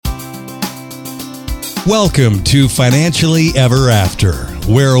Welcome to Financially Ever After,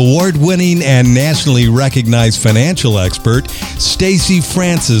 where award-winning and nationally recognized financial expert Stacey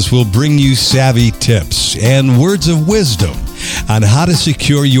Francis will bring you savvy tips and words of wisdom on how to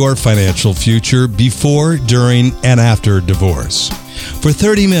secure your financial future before, during, and after divorce. For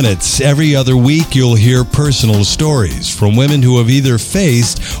 30 minutes every other week, you'll hear personal stories from women who have either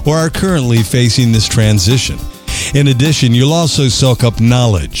faced or are currently facing this transition. In addition, you'll also soak up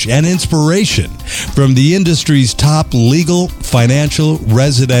knowledge and inspiration from the industry's top legal, financial,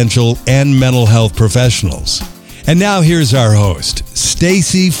 residential, and mental health professionals. And now here's our host,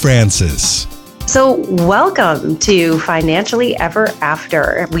 Stacey Francis. So welcome to Financially Ever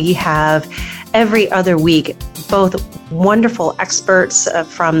After. We have every other week both wonderful experts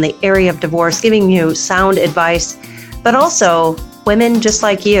from the area of divorce giving you sound advice, but also women just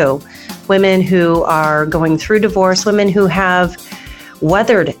like you. Women who are going through divorce, women who have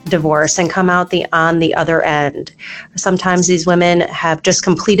weathered divorce and come out on the other end. Sometimes these women have just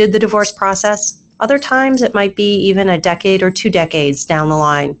completed the divorce process. Other times it might be even a decade or 2 decades down the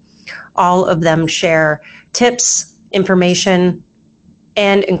line. All of them share tips, information,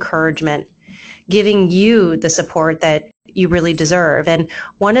 and encouragement, giving you the support that you really deserve. And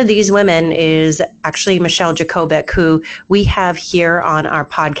one of these women is actually Michelle Jakobic, who we have here on our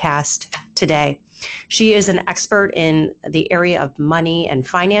podcast today. She is an expert in the area of money and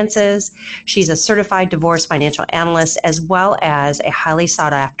finances. She's a certified divorce financial analyst, as well as a highly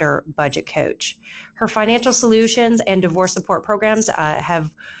sought after budget coach. Her financial solutions and divorce support programs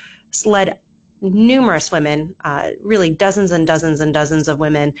have led numerous women, really dozens and dozens and dozens of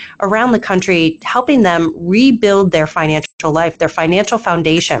women around the country, helping them rebuild their financial life, their financial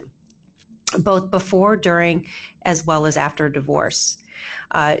foundation, both before, during, as well as after divorce.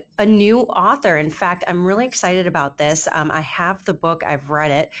 A new author. In fact, I'm really excited about this. I have the book, I've read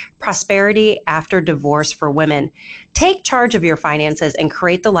it, Prosperity After Divorce for Women. Take charge of your finances and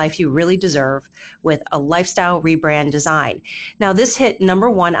create the life you really deserve with a lifestyle rebrand design. Now, this hit number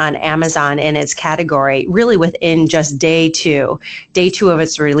 1 on Amazon in its category, really within just day two of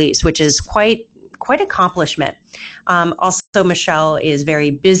its release, which is quite accomplishment. Also, Michelle is very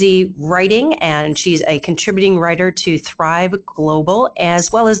busy writing, and she's a contributing writer to Thrive Global,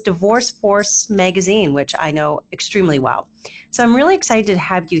 as well as Divorce Force magazine, which I know extremely well. So I'm really excited to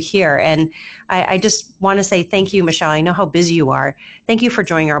have you here. And I just want to say thank you, Michelle. I know how busy you are. Thank you for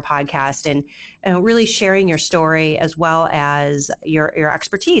joining our podcast and really sharing your story as well as your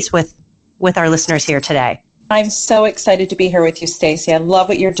expertise with our listeners here today. I'm so excited to be here with you, Stacey. I love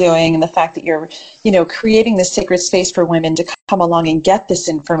what you're doing and the fact that you're, creating this sacred space for women to come along and get this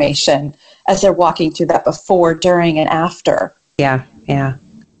information as they're walking through that before, during, and after. Yeah.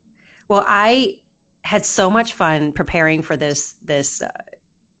 Well, I had so much fun preparing for this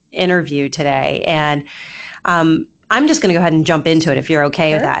interview today, and I'm just going to go ahead and jump into it if you're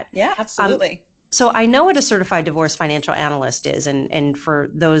okay with that. Yeah, absolutely. So I know what a certified divorce financial analyst is, and for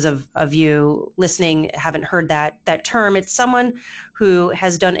those of you listening haven't heard that term, it's someone who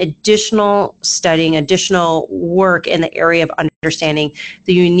has done additional studying, additional work in the area of understanding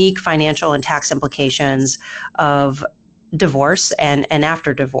the unique financial and tax implications of divorce and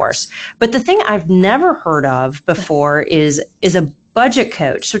after divorce. But the thing I've never heard of before is a budget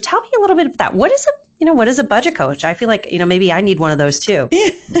coach. So tell me a little bit about that. What is a budget coach? I feel like, maybe I need one of those too.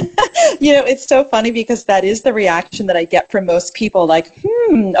 It's so funny because that is the reaction that I get from most people, like,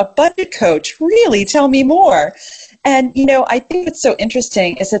 a budget coach, really? Tell me more. And, I think what's so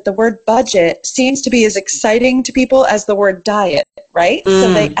interesting is that the word budget seems to be as exciting to people as the word diet, right?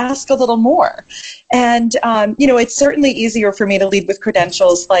 So they ask a little more. And, it's certainly easier for me to lead with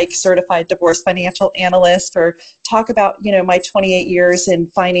credentials like certified divorce financial analyst, or talk about, my 28 years in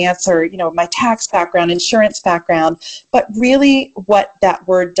finance, or, my tax background, insurance background. But really what that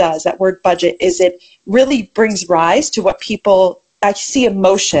word does, that word budget, is it really brings rise to what I see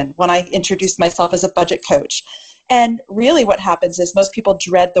emotion when I introduce myself as a budget coach. And really what happens is most people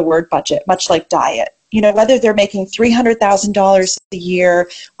dread the word budget, much like diet. Whether they're making $300,000 a year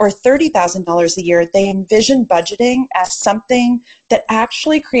or $30,000 a year, they envision budgeting as something that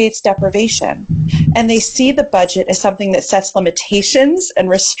actually creates deprivation. And they see the budget as something that sets limitations and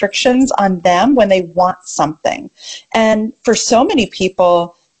restrictions on them when they want something. And for so many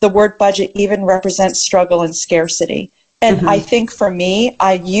people, the word budget even represents struggle and scarcity. And I think for me,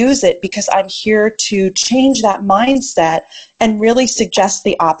 I use it because I'm here to change that mindset and really suggest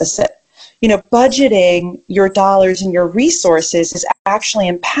the opposite. Budgeting your dollars and your resources is actually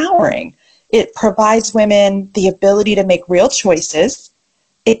empowering. It provides women the ability to make real choices.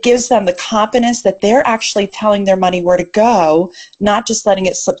 It gives them the confidence that they're actually telling their money where to go, not just letting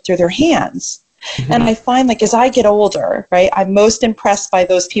it slip through their hands. And I find like as I get older, right, I'm most impressed by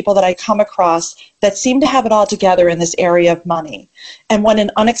those people that I come across that seem to have it all together in this area of money. And when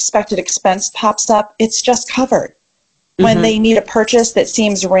an unexpected expense pops up, it's just covered. When they need a purchase that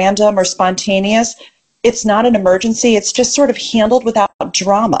seems random or spontaneous, it's not an emergency. It's just sort of handled without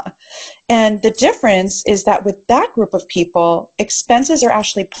drama. And the difference is that with that group of people, expenses are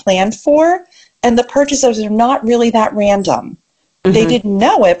actually planned for, and the purchases are not really that random. They didn't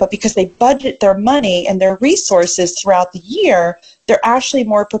know it, but because they budget their money and their resources throughout the year, they're actually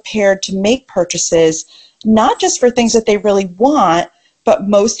more prepared to make purchases, not just for things that they really want, but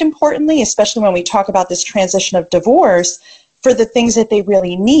most importantly, especially when we talk about this transition of divorce, for the things that they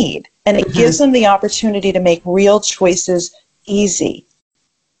really need. And it gives them the opportunity to make real choices easy.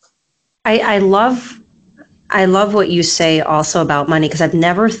 I love what you say also about money, because I've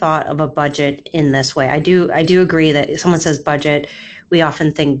never thought of a budget in this way. I do agree that if someone says budget, we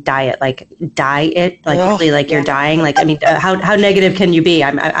often think diet, like really like you're dying. Like, I mean, how negative can you be?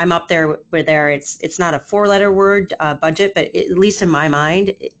 I'm up there where it's not a 4-letter word, budget, but at least in my mind,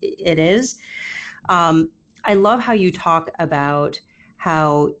 it is. I love how you talk about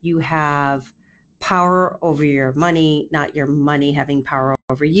how you have power over your money, not your money having power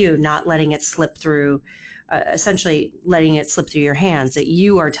over you, not letting it slip through, essentially letting it slip through your hands, that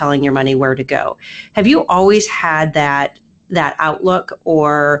you are telling your money where to go. Have you always had that outlook,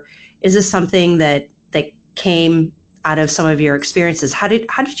 or is this something that came out of some of your experiences? How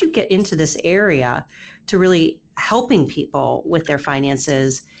did you get into this area to really helping people with their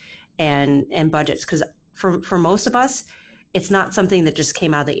finances and budgets? Because for most of us, it's not something that just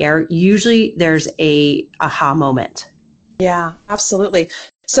came out of the air. Usually there's a aha moment. Yeah, absolutely.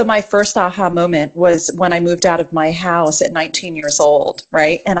 So my first aha moment was when I moved out of my house at 19 years old,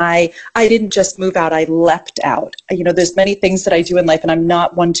 right? And I didn't just move out, I leapt out. You know, there's many things that I do in life, and I'm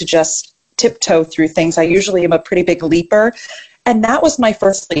not one to just tiptoe through things. I usually am a pretty big leaper. And that was my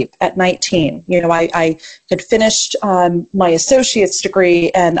first leap at 19. You know, I had finished my associate's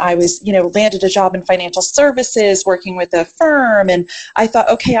degree, and I was, landed a job in financial services working with a firm. And I thought,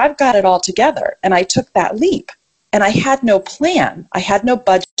 okay, I've got it all together. And I took that leap, and I had no plan. I had no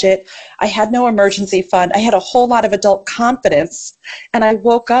budget. I had no emergency fund. I had a whole lot of adult confidence. And I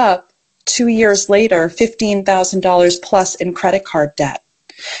woke up 2 years later, $15,000 plus in credit card debt.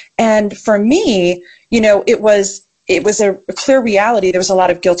 And for me, it was a clear reality. There was a lot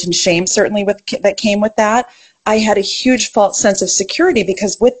of guilt and shame, certainly, that came with that. I had a huge false sense of security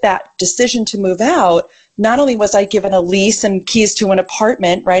because with that decision to move out, not only was I given a lease and keys to an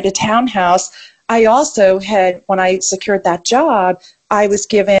apartment, right, a townhouse, I also had, when I secured that job, I was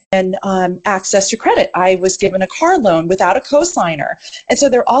given access to credit. I was given a car loan without a cosigner. And so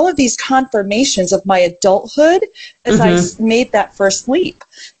there are all of these confirmations of my adulthood as I made that first leap.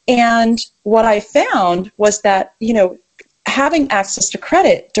 And what I found was that, having access to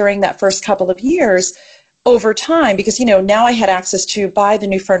credit during that first couple of years over time, because, now I had access to buy the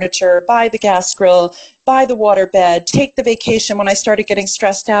new furniture, buy the gas grill, buy the waterbed, take the vacation when I started getting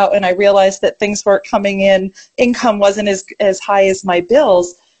stressed out and I realized that things weren't coming in, income wasn't as high as my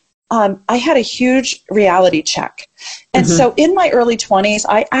bills. I had a huge reality check. And so in my early 20s,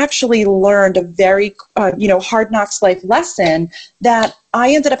 I actually learned a very, hard knocks life lesson that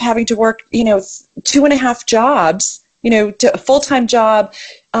I ended up having to work, 2.5 jobs, to a full-time job,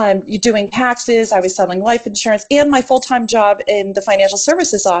 doing taxes. I was selling life insurance and my full-time job in the financial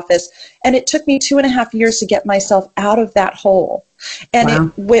services office. And it took me 2.5 years to get myself out of that hole.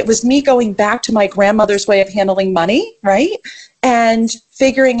 And it was me going back to my grandmother's way of handling money, right? And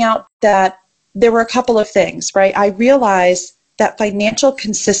figuring out that there were a couple of things, right? I realized that financial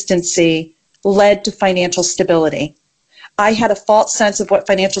consistency led to financial stability. I had a false sense of what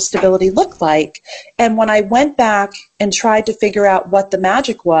financial stability looked like. And when I went back and tried to figure out what the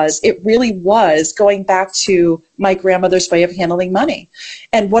magic was, it really was going back to my grandmother's way of handling money.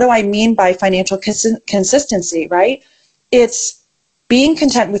 And what do I mean by financial consistency, right? It's being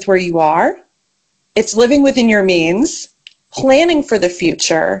content with where you are. It's living within your means, planning for the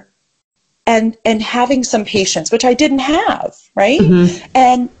future, and having some patience, which I didn't have, right?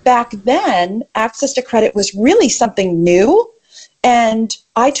 And back then, access to credit was really something new, and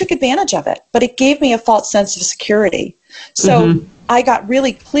I took advantage of it, but it gave me a false sense of security. So I got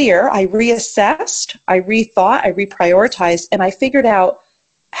really clear, I reassessed, I rethought, I reprioritized, and I figured out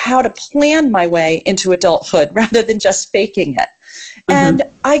how to plan my way into adulthood rather than just faking it. And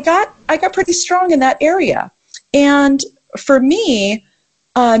I got pretty strong in that area. And for me,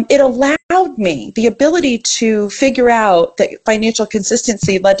 it allowed me the ability to figure out that financial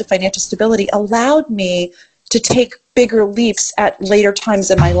consistency led to financial stability, allowed me to take bigger leaps at later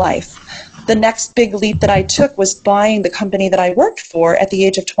times in my life. The next big leap that I took was buying the company that I worked for at the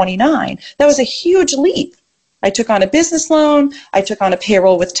age of 29. That was a huge leap. I took on a business loan. I took on a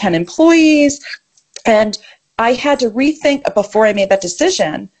payroll with 10 employees. And I had to rethink, before I made that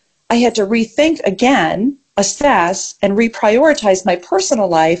decision, I had to rethink again, assess, and reprioritize my personal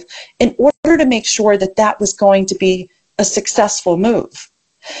life in order to make sure that that was going to be a successful move.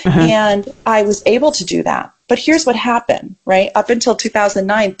 And I was able to do that. But here's what happened, right? Up until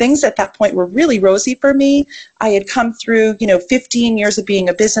 2009, things at that point were really rosy for me. I had come through, 15 years of being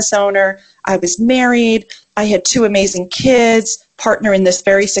a business owner. I was married. I had 2 amazing kids, partner in this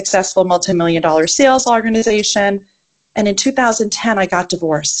very successful multi-million-dollar sales organization. And in 2010, I got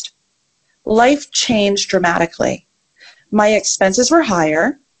divorced. Life changed dramatically. My expenses were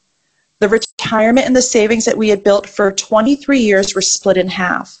higher. The retirement and the savings that we had built for 23 years were split in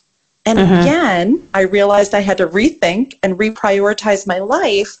half. And again, I realized I had to rethink and reprioritize my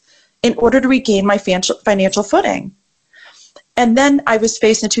life in order to regain my financial footing. And then I was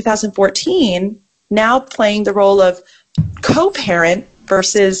faced in 2014, now playing the role of co-parent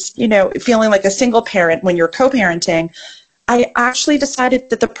versus, feeling like a single parent when you're co-parenting. I actually decided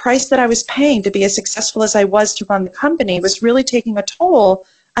that the price that I was paying to be as successful as I was to run the company was really taking a toll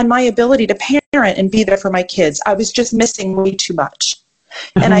on my ability to parent and be there for my kids. I was just missing way too much.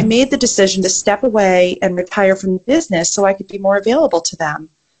 And I made the decision to step away and retire from the business so I could be more available to them.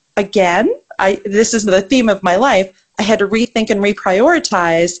 Again, this is the theme of my life. I had to rethink and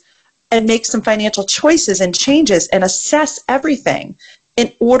reprioritize and make some financial choices and changes and assess everything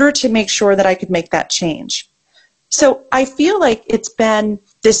in order to make sure that I could make that change. So I feel like it's been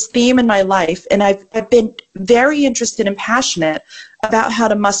this theme in my life, and I've been very interested and passionate about how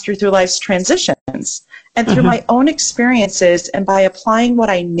to muster through life's transitions. And through my own experiences and by applying what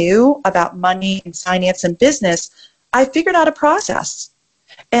I knew about money and finance and business, I figured out a process.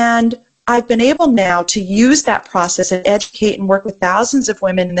 And I've been able now to use that process and educate and work with thousands of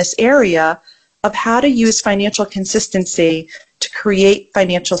women in this area of how to use financial consistency to create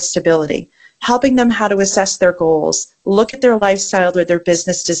financial stability, helping them how to assess their goals, look at their lifestyle or their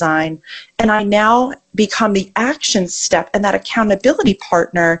business design. And I now become the action step and that accountability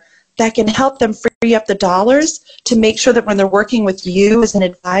partner that can help them free up the dollars to make sure that when they're working with you as an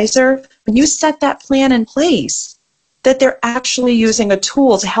advisor, when you set that plan in place, that they're actually using a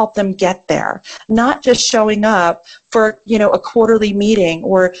tool to help them get there, not just showing up for, a quarterly meeting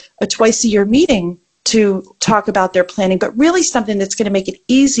or a twice-a-year meeting to talk about their planning, but really something that's going to make it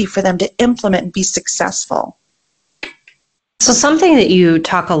easy for them to implement and be successful. So something that you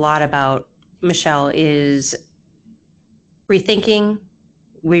talk a lot about, Michelle, is rethinking,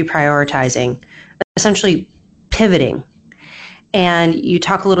 reprioritizing, essentially pivoting. And you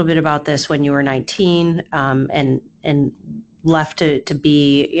talk a little bit about this when you were 19 and left to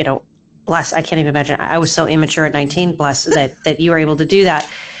be, blessed. I can't even imagine. I was so immature at 19, blessed that you were able to do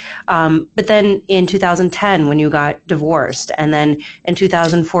that. But then in 2010, when you got divorced, and then in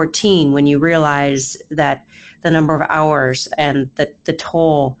 2014, when you realized that the number of hours and the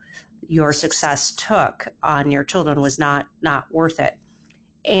toll your success took on your children was not worth it.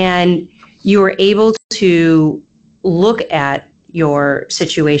 And you were able to look at your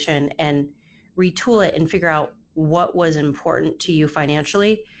situation and retool it and figure out what was important to you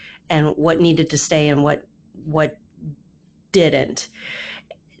financially and what needed to stay and what didn't.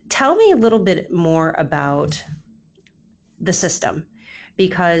 Tell me a little bit more about the system,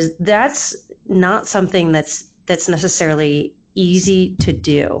 because that's not something that's necessarily easy to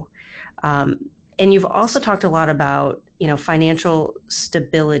do. And you've also talked a lot about, financial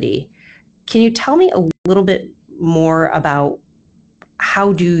stability. Can you tell me a little bit more about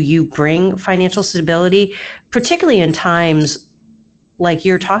how do you bring financial stability, particularly in times like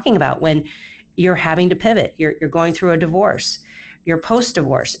you're talking about when you're having to pivot, you're going through a divorce, you're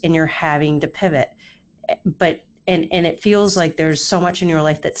post-divorce, and you're having to pivot, but and it feels like there's so much in your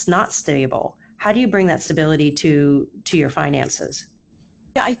life that's not stable. How do you bring that stability to your finances?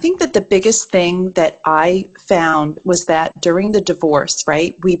 Yeah, I think that the biggest thing that I found was that during the divorce,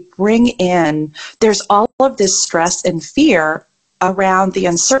 right, there's all of this stress and fear around the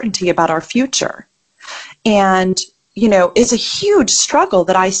uncertainty about our future. And, it's a huge struggle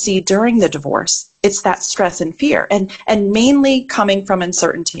that I see during the divorce. It's that stress and fear, and mainly coming from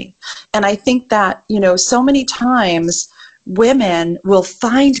uncertainty. And I think that, so many times women will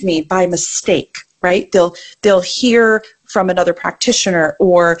find me by mistake, right? They'll hear from another practitioner,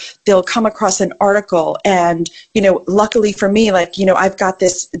 or they'll come across an article, and luckily for me, I've got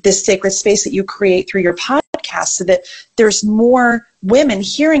this sacred space that you create through your podcast podcast so that there's more women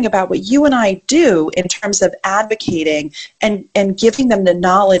hearing about what you and I do in terms of advocating and giving them the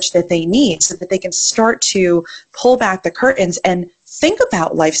knowledge that they need so that they can start to pull back the curtains and think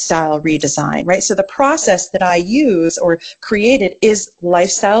about lifestyle redesign, right? So the process that I use or created is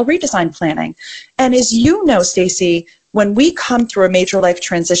lifestyle redesign planning. And as you know, Stacey, when we come through a major life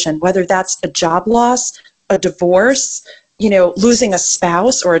transition, whether that's a job loss, a divorce, losing a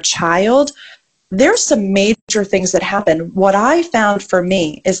spouse or a child, there's some major things that happen. What I found for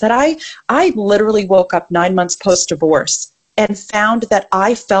me is that I literally woke up 9 months post-divorce and found that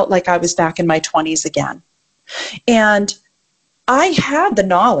I felt like I was back in my 20s again. And I had the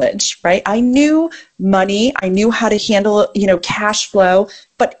knowledge, right? I knew money. I knew how to handle, cash flow.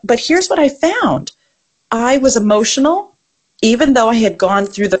 But here's what I found. I was emotional, even though I had gone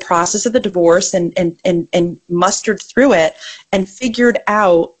through the process of the divorce and mustered through it and figured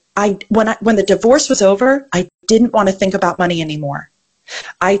out when the divorce was over, I didn't want to think about money anymore.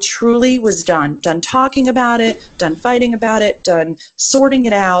 I truly was done talking about it, done fighting about it, done sorting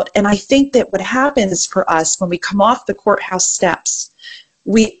it out. And I think that what happens for us when we come off the courthouse steps,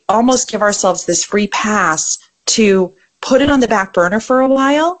 we almost give ourselves this free pass to put it on the back burner for a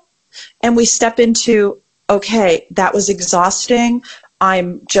while. And we step into, okay, that was exhausting.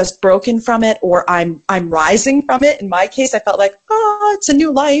 I'm just broken from it, or I'm rising from it. In my case, I felt like, it's a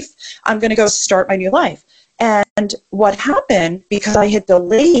new life. I'm going to go start my new life. And what happened, because I had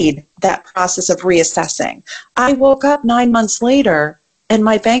delayed that process of reassessing, I woke up 9 months later and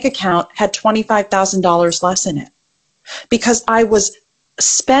my bank account had $25,000 less in it because I was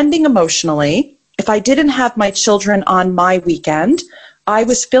spending emotionally. If I didn't have my children on my weekend, I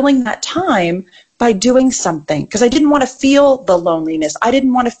was filling that time by doing something because I didn't want to feel the loneliness. I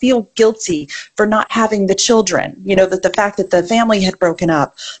didn't want to feel guilty for not having the children, that the fact that the family had broken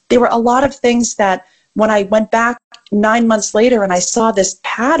up. There were a lot of things that when I went back 9 months later and I saw this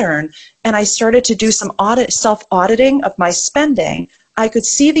pattern and I started to do some self-auditing of my spending, I could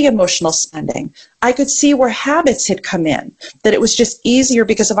see the emotional spending. I could see where habits had come in, that it was just easier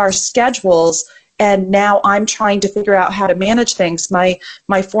because of our schedules. And now I'm trying to figure out how to manage things.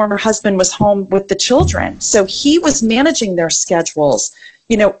 My former husband was home with the children, so he was managing their schedules,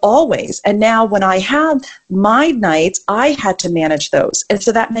 always. And now when I had my nights, I had to manage those. And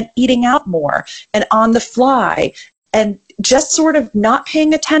so that meant eating out more and on the fly and just sort of not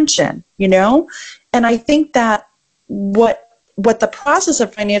paying attention, And I think that what the process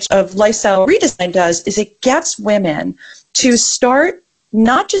of lifestyle redesign does is it gets women to start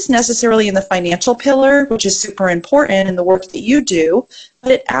not just necessarily in the financial pillar, which is super important in the work that you do,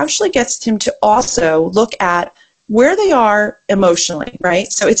 but it actually gets them to also look at where they are emotionally, right?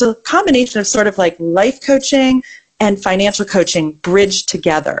 So it's a combination of sort of like life coaching and financial coaching bridged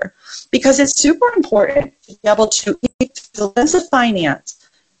together because it's super important to be able to, through the lens of finance,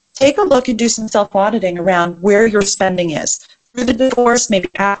 take a look and do some self-auditing around where your spending is. Through the divorce, maybe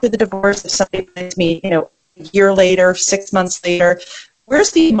after the divorce, if somebody finds me, a year later, 6 months later,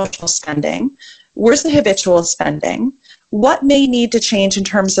 where's the emotional spending? Where's the habitual spending? What may need to change in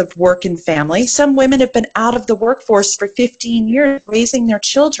terms of work and family? Some women have been out of the workforce for 15 years, raising their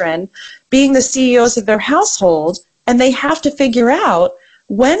children, being the CEOs of their household, and they have to figure out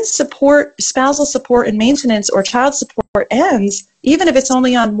when spousal support and maintenance or child support ends, even if it's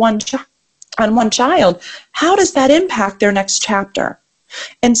only on one child, how does that impact their next chapter?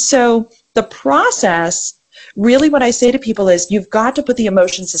 And so the process, really what I say to people is you've got to put the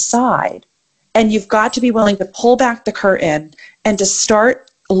emotions aside and you've got to be willing to pull back the curtain and to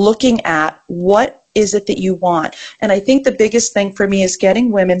start looking at what is it that you want. And I think the biggest thing for me is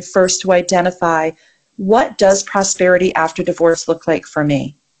getting women first to identify what does prosperity after divorce look like for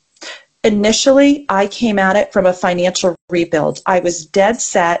me. Initially, I came at it from a financial rebuild. I was dead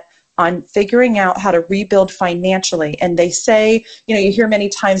set on figuring out how to rebuild financially. And they say, you hear many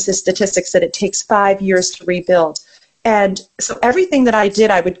times the statistics that it takes 5 years to rebuild. And so everything that I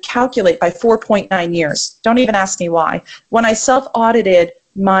did, I would calculate by 4.9 years. Don't even ask me why. When I self-audited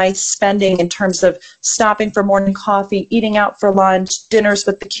my spending in terms of stopping for morning coffee, eating out for lunch, dinners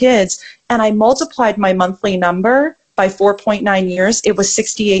with the kids, and I multiplied my monthly number by 4.9 years, it was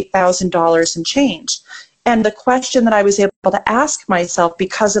 $68,000 and change. And the question that I was able to ask myself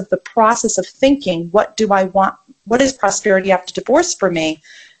because of the process of thinking, what do I want? What is prosperity after divorce for me?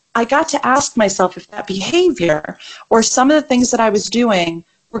 I got to ask myself if that behavior or some of the things that I was doing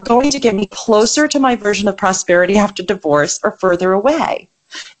were going to get me closer to my version of prosperity after divorce or further away.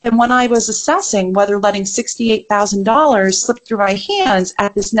 And when I was assessing whether letting $68,000 slip through my hands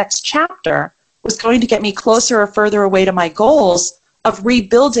at this next chapter was going to get me closer or further away to my goals of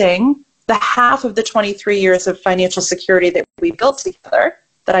rebuilding the half of the 23 years of financial security that we built together,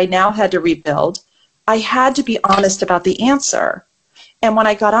 that I now had to rebuild, I had to be honest about the answer. And when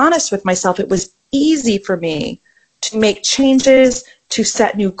I got honest with myself, it was easy for me to make changes, to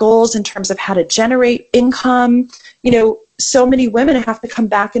set new goals in terms of how to generate income. You know, so many women have to come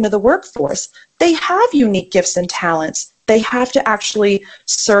back into the workforce. They have unique gifts and talents. They have to actually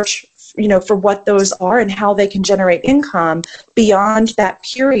search, you know, for what those are and how they can generate income beyond that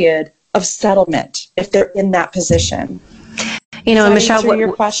period of settlement if they're in that position. You know, Michelle, what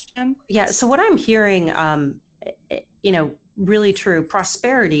your question? Yeah. So what I'm hearing, you know, really true.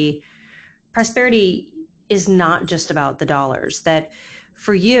 Prosperity is not just about the dollars. That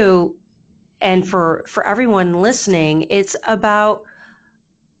for you and for everyone listening, it's about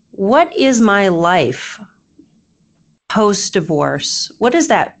what is my life post-divorce? What is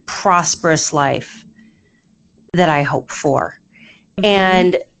that prosperous life that I hope for? Mm-hmm.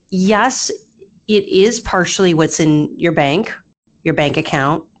 And yes, it is partially what's in your bank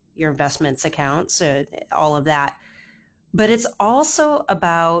account, your investments accounts, all of that. But it's also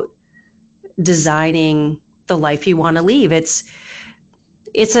about designing the life you want to leave. It's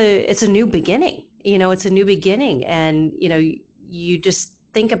a new beginning. You know, it's a new beginning, and you know, you just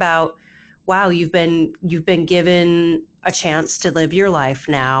think about, wow, you've been given a chance to live your life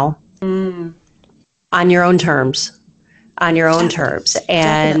now on your own terms, and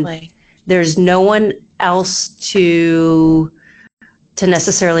definitely. There's no one else to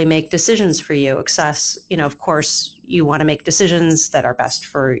necessarily make decisions for you. Except, you know, of course, you want to make decisions that are best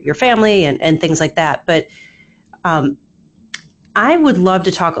for your family and things like that. But I would love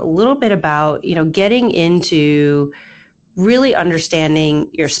to talk a little bit about, you know, getting into really understanding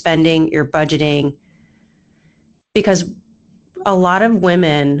your spending, your budgeting, because a lot of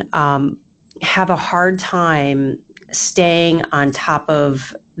women have a hard time staying on top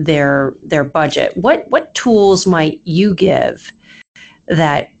of their budget. What tools might you give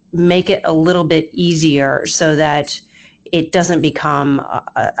that make it a little bit easier so that it doesn't become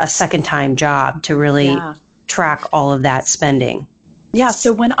a second time job to really track all of that spending? Yeah,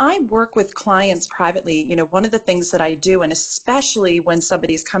 so when I work with clients privately, you know, one of the things that I do, and especially when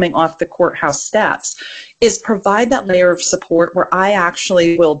somebody's coming off the courthouse steps, is provide that layer of support where I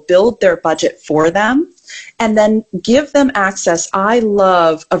actually will build their budget for them and then give them access. I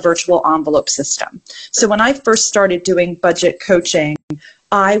love a virtual envelope system. So when I first started doing budget coaching,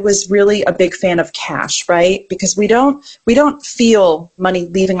 I was really a big fan of cash, right? Because we don't feel money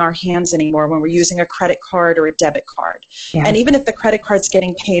leaving our hands anymore when we're using a credit card or a debit card. Yeah. And even if the credit card's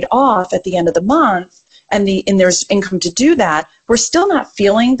getting paid off at the end of the month and there's income to do that, we're still not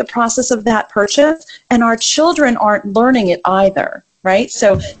feeling the process of that purchase, and our children aren't learning it either, right?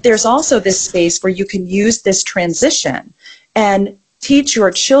 So there's also this space where you can use this transition and teach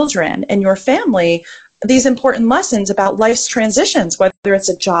your children and your family these important lessons about life's transitions, whether it's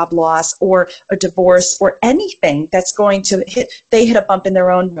a job loss or a divorce or anything that's going to hit a bump in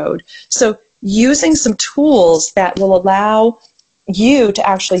their own road. So using some tools that will allow you to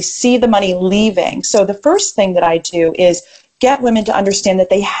actually see the money leaving. So the first thing that I do is get women to understand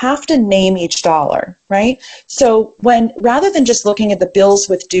that they have to name each dollar, right? So rather than just looking at the bills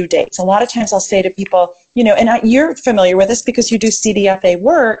with due dates, a lot of times I'll say to people, you know, and you're familiar with this because you do CDFA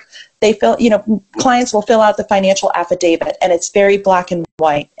work, clients will fill out the financial affidavit and it's very black and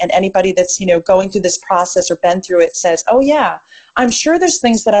white. And anybody that's, you know, going through this process or been through it says, oh yeah, I'm sure there's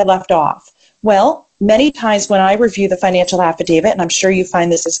things that I left off. Well, many times when I review the financial affidavit, and I'm sure you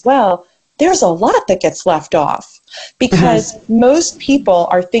find this as well, there's a lot that gets left off because most people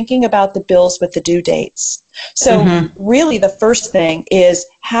are thinking about the bills with the due dates. So really the first thing is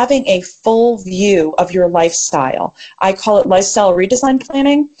having a full view of your lifestyle. I call it lifestyle redesign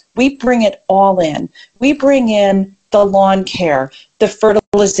planning. We bring it all in. We bring in the lawn care, the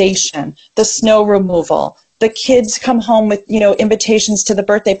fertilization, the snow removal. The kids come home with, you know, invitations to the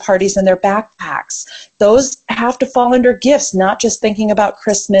birthday parties in their backpacks. Those have to fall under gifts, not just thinking about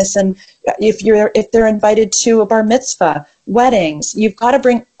Christmas. And if they're invited to a bar mitzvah, weddings, you've got to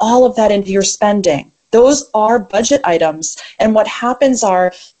bring all of that into your spending. Those are budget items. And what happens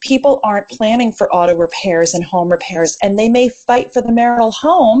are people aren't planning for auto repairs and home repairs, and they may fight for the marital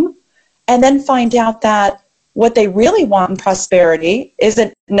home and then find out that what they really want in prosperity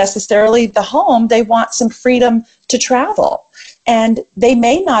isn't necessarily the home. They want some freedom to travel. And they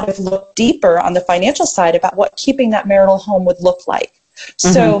may not have looked deeper on the financial side about what keeping that marital home would look like.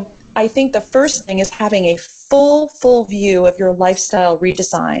 So I think the first thing is having a full view of your lifestyle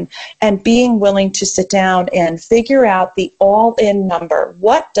redesign and being willing to sit down and figure out the all-in number.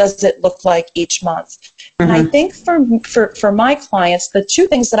 What does it look like each month? Mm-hmm. And I think for my clients, the two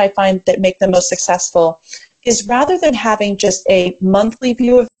things that I find that make them most successful is rather than having just a monthly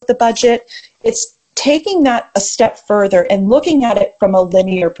view of the budget, it's taking that a step further and looking at it from a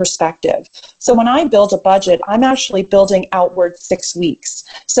linear perspective. So when I build a budget, I'm actually building outward 6 weeks.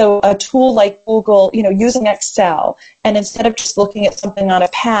 So a tool like Google, using Excel, and instead of just looking at something on a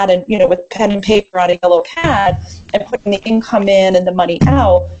pad and, with pen and paper on a yellow pad and putting the income in and the money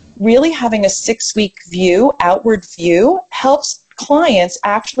out, really having a 6-week view, outward view, helps clients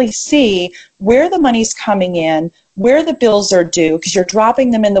actually see where the money's coming in, where the bills are due, because you're dropping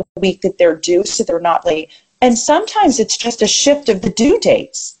them in the week that they're due so they're not late. And sometimes it's just a shift of the due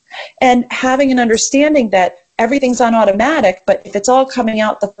dates. And having an understanding that everything's on automatic, but if it's all coming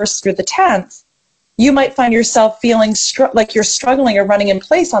out the 1st through the 10th, you might find yourself feeling like you're struggling or running in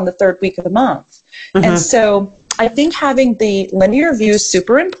place on the 3rd week of the month. Mm-hmm. And so I think having the linear view is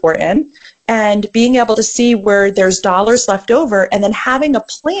super important, and being able to see where there's dollars left over, and then having a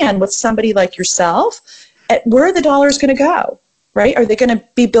plan with somebody like yourself at where are the dollars going to go, right? Are they going to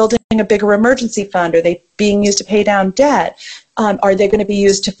be building a bigger emergency fund? Are they being used to pay down debt? Are they going to be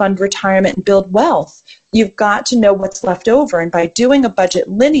used to fund retirement and build wealth? You've got to know what's left over. And by doing a budget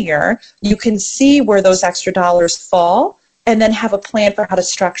linear, you can see where those extra dollars fall and then have a plan for how to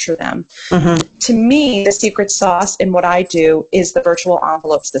structure them. Mm-hmm. To me, the secret sauce in what I do is the virtual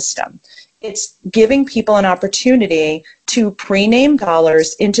envelope system. It's giving people an opportunity to pre-name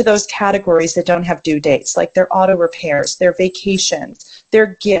dollars into those categories that don't have due dates, like their auto repairs, their vacations,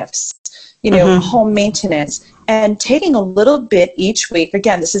 their gifts, mm-hmm. home maintenance, and taking a little bit each week.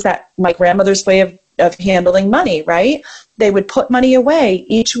 Again, this is my grandmother's way of handling money, right? They would put money away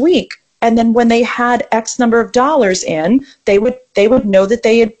each week. And then when they had X number of dollars in, they would know that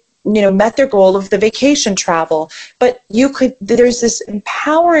they had met their goal of the vacation travel. But there's this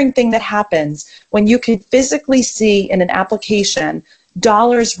empowering thing that happens when you can physically see in an application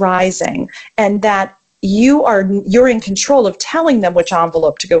dollars rising, and that you're in control of telling them which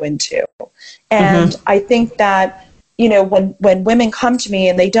envelope to go into. And mm-hmm. I think that, when women come to me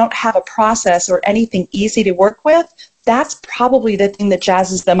and they don't have a process or anything easy to work with, that's probably the thing that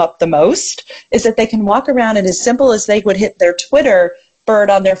jazzes them up the most, is that they can walk around and as simple as they would hit their Twitter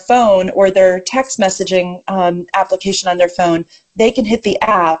bird on their phone or their text messaging application on their phone, they can hit the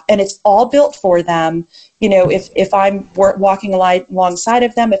app and it's all built for them. If I'm walking alongside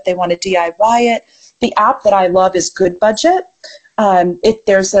of them, if they want to DIY it. The app that I love is Good Budget.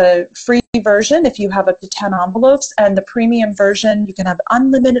 There's a free version if you have up to 10 envelopes, and the premium version, you can have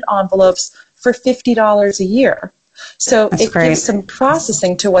unlimited envelopes for $50 a year. So That's it great. Gives some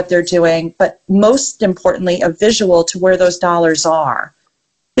processing to what they're doing, but most importantly, a visual to where those dollars are.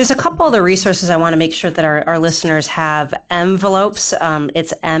 There's a couple other resources I want to make sure that our listeners have. Envelopes,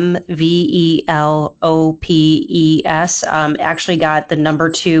 it's MVELOPES, actually got the number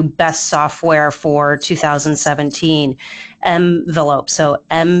 2 best software for 2017. Envelope, so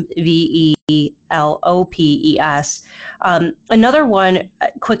MVELOPES. Another one,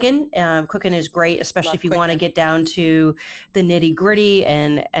 Quicken. Quicken is great, especially if you want to get down to the nitty gritty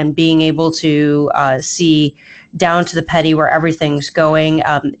and being able to see down to the penny where everything's going.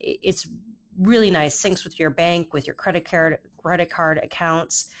 It's really nice. Syncs with your bank, with your credit card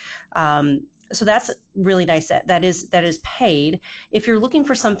accounts. So that's really nice. That is paid. If you're looking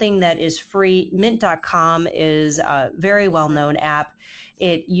for something that is free, Mint.com is a very well-known app.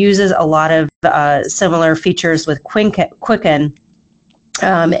 It uses a lot of similar features with Quicken.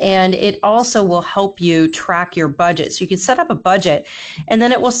 And it also will help you track your budget. So you can set up a budget, and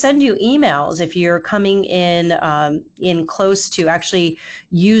then it will send you emails if you're coming in close to actually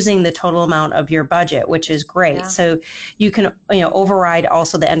using the total amount of your budget, which is great. Yeah. So you can override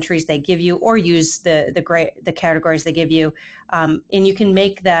also the entries they give you, or use the categories they give you, and you can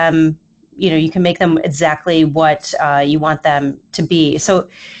make them exactly what you want them to be. So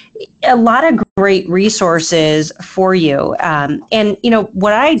a lot of great resources for you. And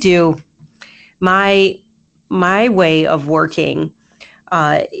what I do, my way of working,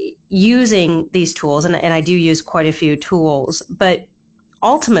 using these tools, and I do use quite a few tools, but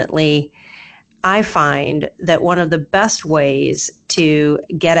ultimately I find that one of the best ways to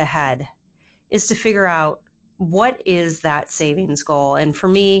get ahead is to figure out what is that savings goal. And for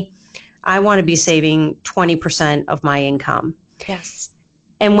me, I want to be saving 20% of my income. Yes.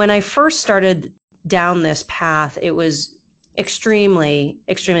 And when I first started down this path, it was extremely,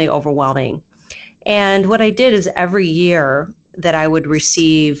 extremely overwhelming. And what I did is every year that I would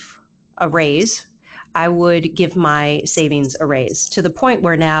receive a raise, I would give my savings a raise to the point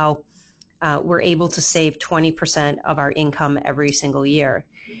where now we're able to save 20% of our income every single year.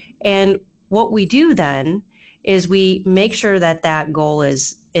 And what we do then is we make sure that that goal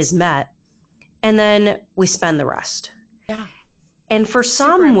is met, and then we spend the rest. Yeah. And for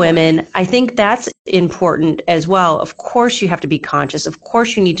some women, I think that's important as well. Of course, you have to be conscious. Of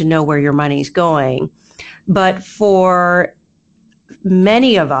course, you need to know where your money's going. But for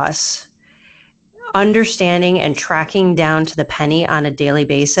many of us, understanding and tracking down to the penny on a daily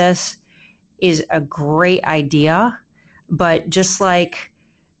basis is a great idea. But just like,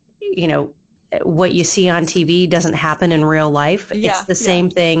 what you see on TV doesn't happen in real life. Yeah, it's the same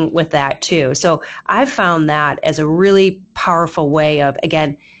thing with that too. So I've found that as a really powerful way of,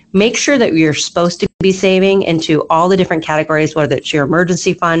 again, make sure that you're supposed to be saving into all the different categories, whether it's your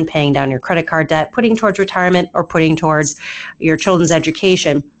emergency fund, paying down your credit card debt, putting towards retirement, or putting towards your children's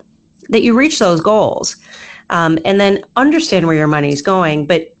education, that you reach those goals. And then understand where your money is going.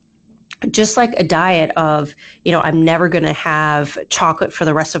 But just like a diet of, I'm never going to have chocolate for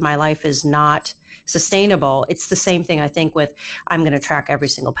the rest of my life is not sustainable. It's the same thing, I think, with I'm going to track every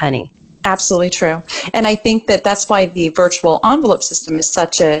single penny. Absolutely true. And I think that that's why the virtual envelope system is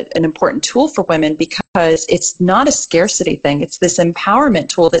such an important tool for women, because it's not a scarcity thing. It's this empowerment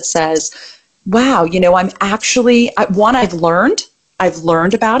tool that says, wow, I'm actually, I've learned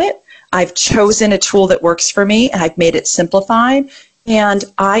about it. I've chosen a tool that works for me, and I've made it simplified. And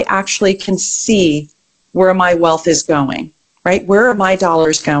I actually can see where my wealth is going, right? Where are my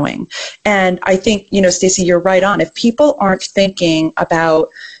dollars going? And I think, Stacey, you're right on. If people aren't thinking about,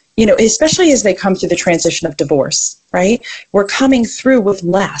 especially as they come through the transition of divorce, right? We're coming through with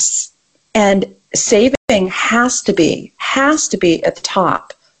less. And saving has to be at the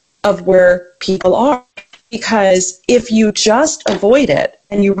top of where people are. Because if you just avoid it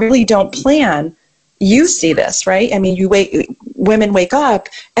and you really don't plan, you see this, right? I mean, women wake up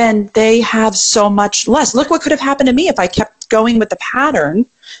and they have so much less. Look what could have happened to me if I kept going with the pattern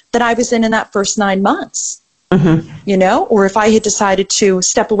that I was in that first 9 months, or if I had decided to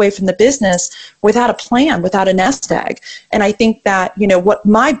step away from the business without a plan, without a nest egg. And I think that, what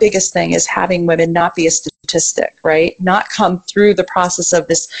my biggest thing is having women not be a statistic, right? Not come through the process of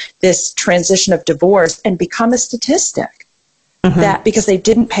this transition of divorce and become a statistic. That because they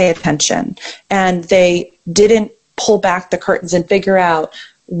didn't pay attention and they didn't pull back the curtains and figure out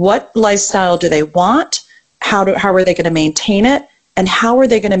what lifestyle do they want, how are they going to maintain it, and how are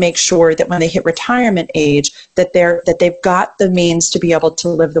they going to make sure that when they hit retirement age that they've got the means to be able to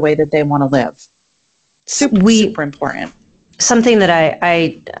live the way that they want to live. Super important. Something that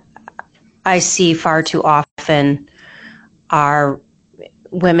I see far too often are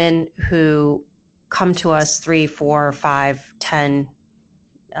women who come to us 3, 4, 5, 10,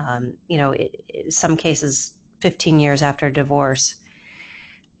 in some cases 15 years after divorce.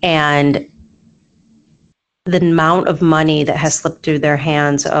 And the amount of money that has slipped through their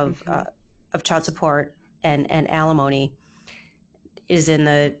hands of child support and alimony is in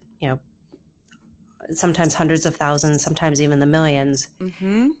the, sometimes hundreds of thousands, sometimes even the millions.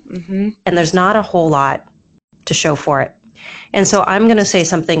 And there's not a whole lot to show for it. And so I'm going to say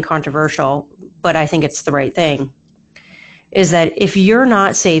something controversial, but I think it's the right thing, is that if you're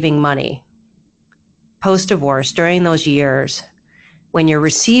not saving money post-divorce during those years when you're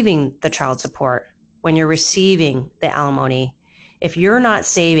receiving the child support, when you're receiving the alimony, if you're not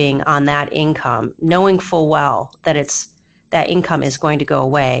saving on that income, knowing full well that that income is going to go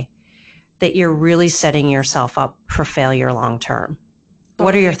away, that you're really setting yourself up for failure long term.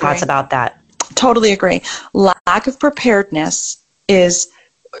 What are your thoughts about that? Totally agree. Lack of preparedness is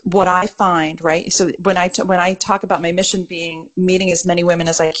what I find, right? So when I talk about my mission being meeting as many women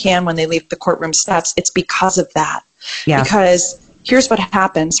as I can when they leave the courtroom steps, it's because of that. Yeah. Because here's what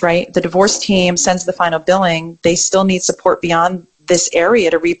happens, right? The divorce team sends the final billing. They still need support beyond this area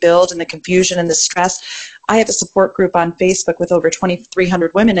to rebuild, and the confusion and the stress. I have a support group on Facebook with over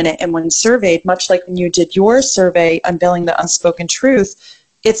 2,300 women in it. And when surveyed, much like when you did your survey, Unveiling the Unspoken Truth,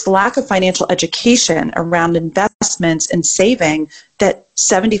 it's lack of financial education around investments and saving that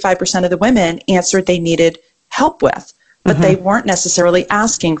 75% of the women answered they needed help with, but they weren't necessarily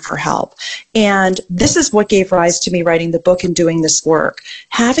asking for help. And this is what gave rise to me writing the book and doing this work.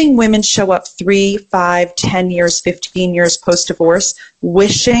 Having women show up 3, 5, 10 years, 15 years post-divorce,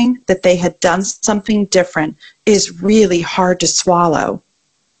 wishing that they had done something different is really hard to swallow.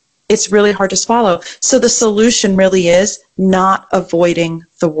 It's really hard to swallow. So the solution really is not avoiding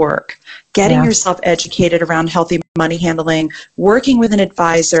the work, getting yourself educated around healthy money handling, working with an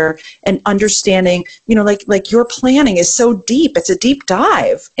advisor, and understanding, like your planning is so deep. It's a deep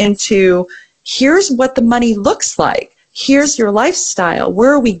dive into here's what the money looks like. Here's your lifestyle.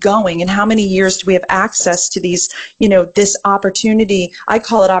 Where are we going? And how many years do we have access to these, this opportunity? I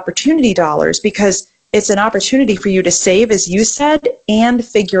call it opportunity dollars because it's an opportunity for you to save, as you said, and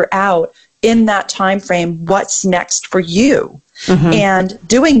figure out in that time frame what's next for you. Mm-hmm. And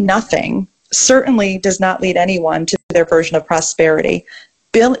doing nothing certainly does not lead anyone to their version of prosperity.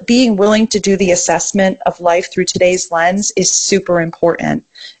 Being willing to do the assessment of life through today's lens is super important.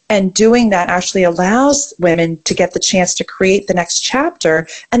 And doing that actually allows women to get the chance to create the next chapter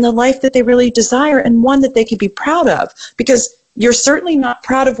and the life that they really desire, and one that they can be proud of. Because you're certainly not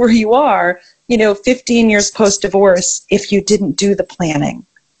proud of where you are, 15 years post-divorce if you didn't do the planning.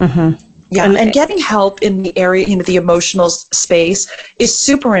 Mm-hmm. Yeah, and getting help in the area, the emotional space is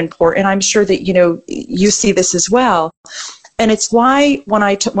super important. I'm sure that, you see this as well. And it's why when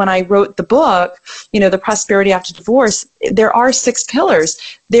I wrote the book, The Prosperity After Divorce, there are 6 pillars.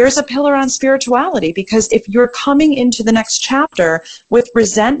 There's a pillar on spirituality, because if you're coming into the next chapter with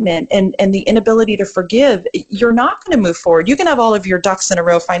resentment and the inability to forgive, you're not going to move forward. You can have all of your ducks in a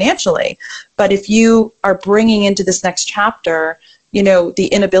row financially, but if you are bringing into this next chapter, the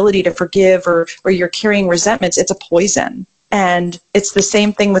inability to forgive or you're carrying resentments, it's a poison. And it's the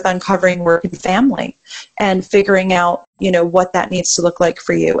same thing with uncovering work and family and figuring out, what that needs to look like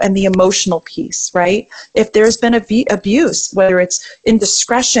for you, and the emotional piece, right? If there's been abuse, whether it's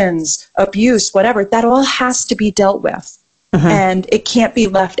indiscretions, abuse, whatever, that all has to be dealt with. Mm-hmm. And it can't be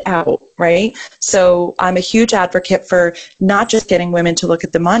left out, right? So I'm a huge advocate for not just getting women to look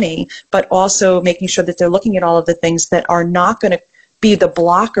at the money, but also making sure that they're looking at all of the things that are not going to be the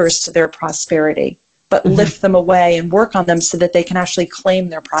blockers to their prosperity, but mm-hmm. lift them away and work on them so that they can actually claim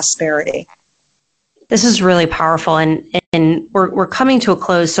their prosperity. This is really powerful, and we're coming to a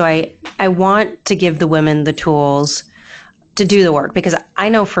close, so I want to give the women the tools to do the work, because I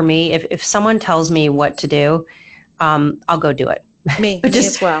know for me, if someone tells me what to do, I'll go do it. Me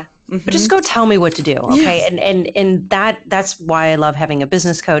as well. Mm-hmm. But just go tell me what to do, okay? Yes. And that's why I love having a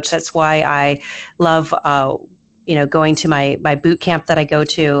business coach. That's why I love going to my boot camp that I go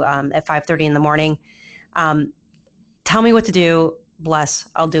to at 5:30 in the morning. Tell me what to do. Bless,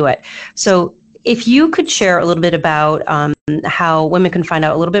 I'll do it. So if you could share a little bit about how women can find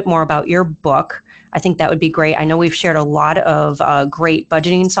out a little bit more about your book, I think that would be great. I know we've shared a lot of great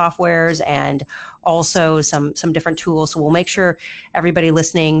budgeting softwares and also some different tools. So we'll make sure everybody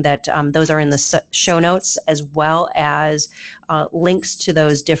listening that those are in the show notes, as well as links to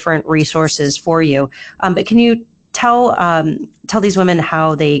those different resources for you. But can you tell these women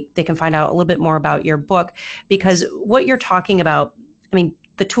how they can find out a little bit more about your book? Because what you're talking about,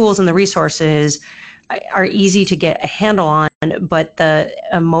 the tools and the resources are easy to get a handle on, but the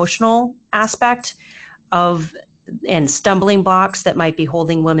emotional aspect and stumbling blocks that might be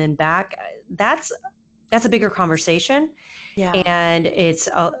holding women back, that's a bigger conversation. Yeah. And it's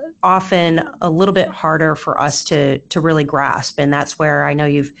often a little bit harder for us to really grasp. And that's where I know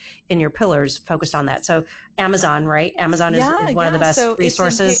you've, in your pillars, focused on that. So Amazon, right? Amazon is one of the best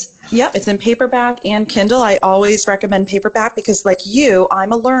resources. It's in paperback and Kindle. I always recommend paperback because, like you,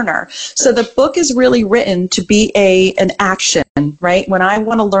 I'm a learner. So the book is really written to be an action, right? When I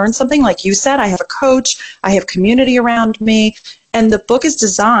want to learn something, like you said, I have a coach, I have community around me. And the book is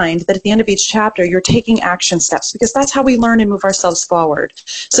designed that at the end of each chapter, you're taking action steps, because that's how we learn and move ourselves forward.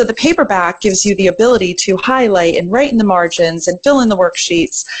 So the paperback gives you the ability to highlight and write in the margins and fill in the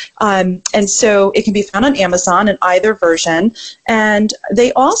worksheets. And so it can be found on Amazon in either version. And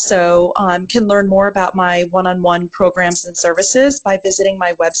they also can learn more about my one-on-one programs and services by visiting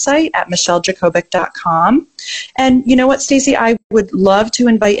my website at michellejacobic.com. And you know what, Stacey, I would love to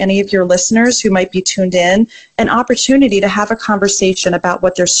invite any of your listeners who might be tuned in an opportunity to have a conversation about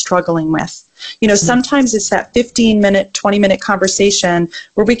what they're struggling with. Sometimes it's that 15-minute, 20-minute conversation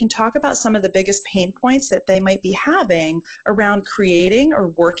where we can talk about some of the biggest pain points that they might be having around creating or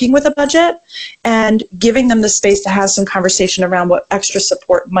working with a budget, and giving them the space to have some conversation around what extra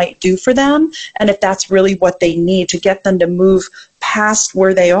support might do for them, and if that's really what they need to get them to move past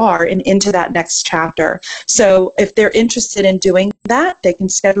where they are and into that next chapter. So if they're interested in doing that, they can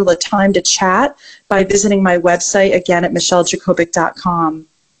schedule a time to chat by visiting my website, again, at michellejacobic.com.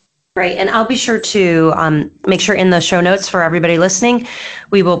 Right. And I'll be sure to make sure in the show notes for everybody listening,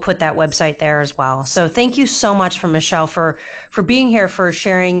 we will put that website there as well. So thank you so much for Michelle for being here, for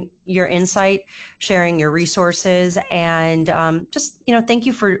sharing your insight, sharing your resources, and thank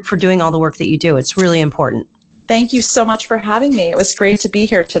you for doing all the work that you do. It's really important. Thank you so much for having me. It was great to be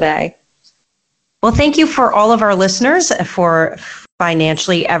here today. Well, thank you for all of our listeners for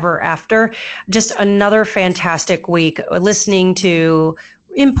Financially Ever After. Just another fantastic week listening to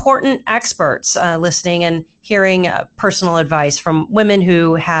important experts, listening and hearing personal advice from women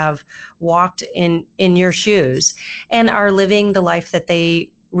who have walked in your shoes and are living the life that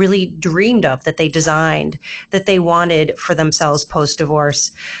they really dreamed of, that they designed, that they wanted for themselves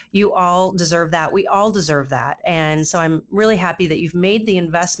post-divorce. You all deserve that. We all deserve that. And so I'm really happy that you've made the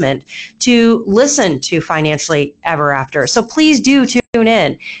investment to listen to Financially Ever After. So please do tune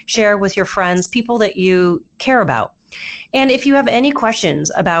in, share with your friends, people that you care about. And if you have any questions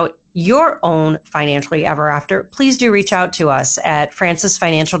about your own Financially Ever After, please do reach out to us at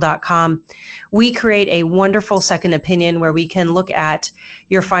francisfinancial.com. We create a wonderful second opinion where we can look at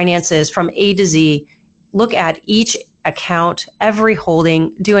your finances from A to Z, look at each account, every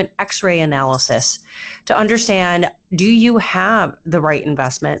holding, do an X-ray analysis to understand, do you have the right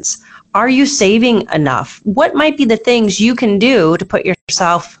investments? Are you saving enough? What might be the things you can do to put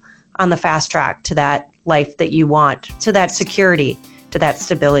yourself on the fast track to that life that you want, to that security, to that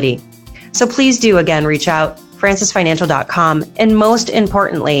stability? So please do, again, reach out, francisfinancial.com. And most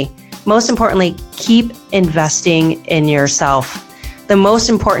importantly, keep investing in yourself. The most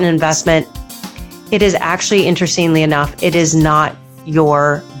important investment, it is actually, interestingly enough, it is not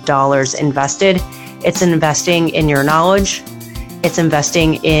your dollars invested. It's investing in your knowledge. It's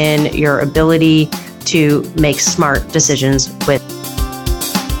investing in your ability to make smart decisions with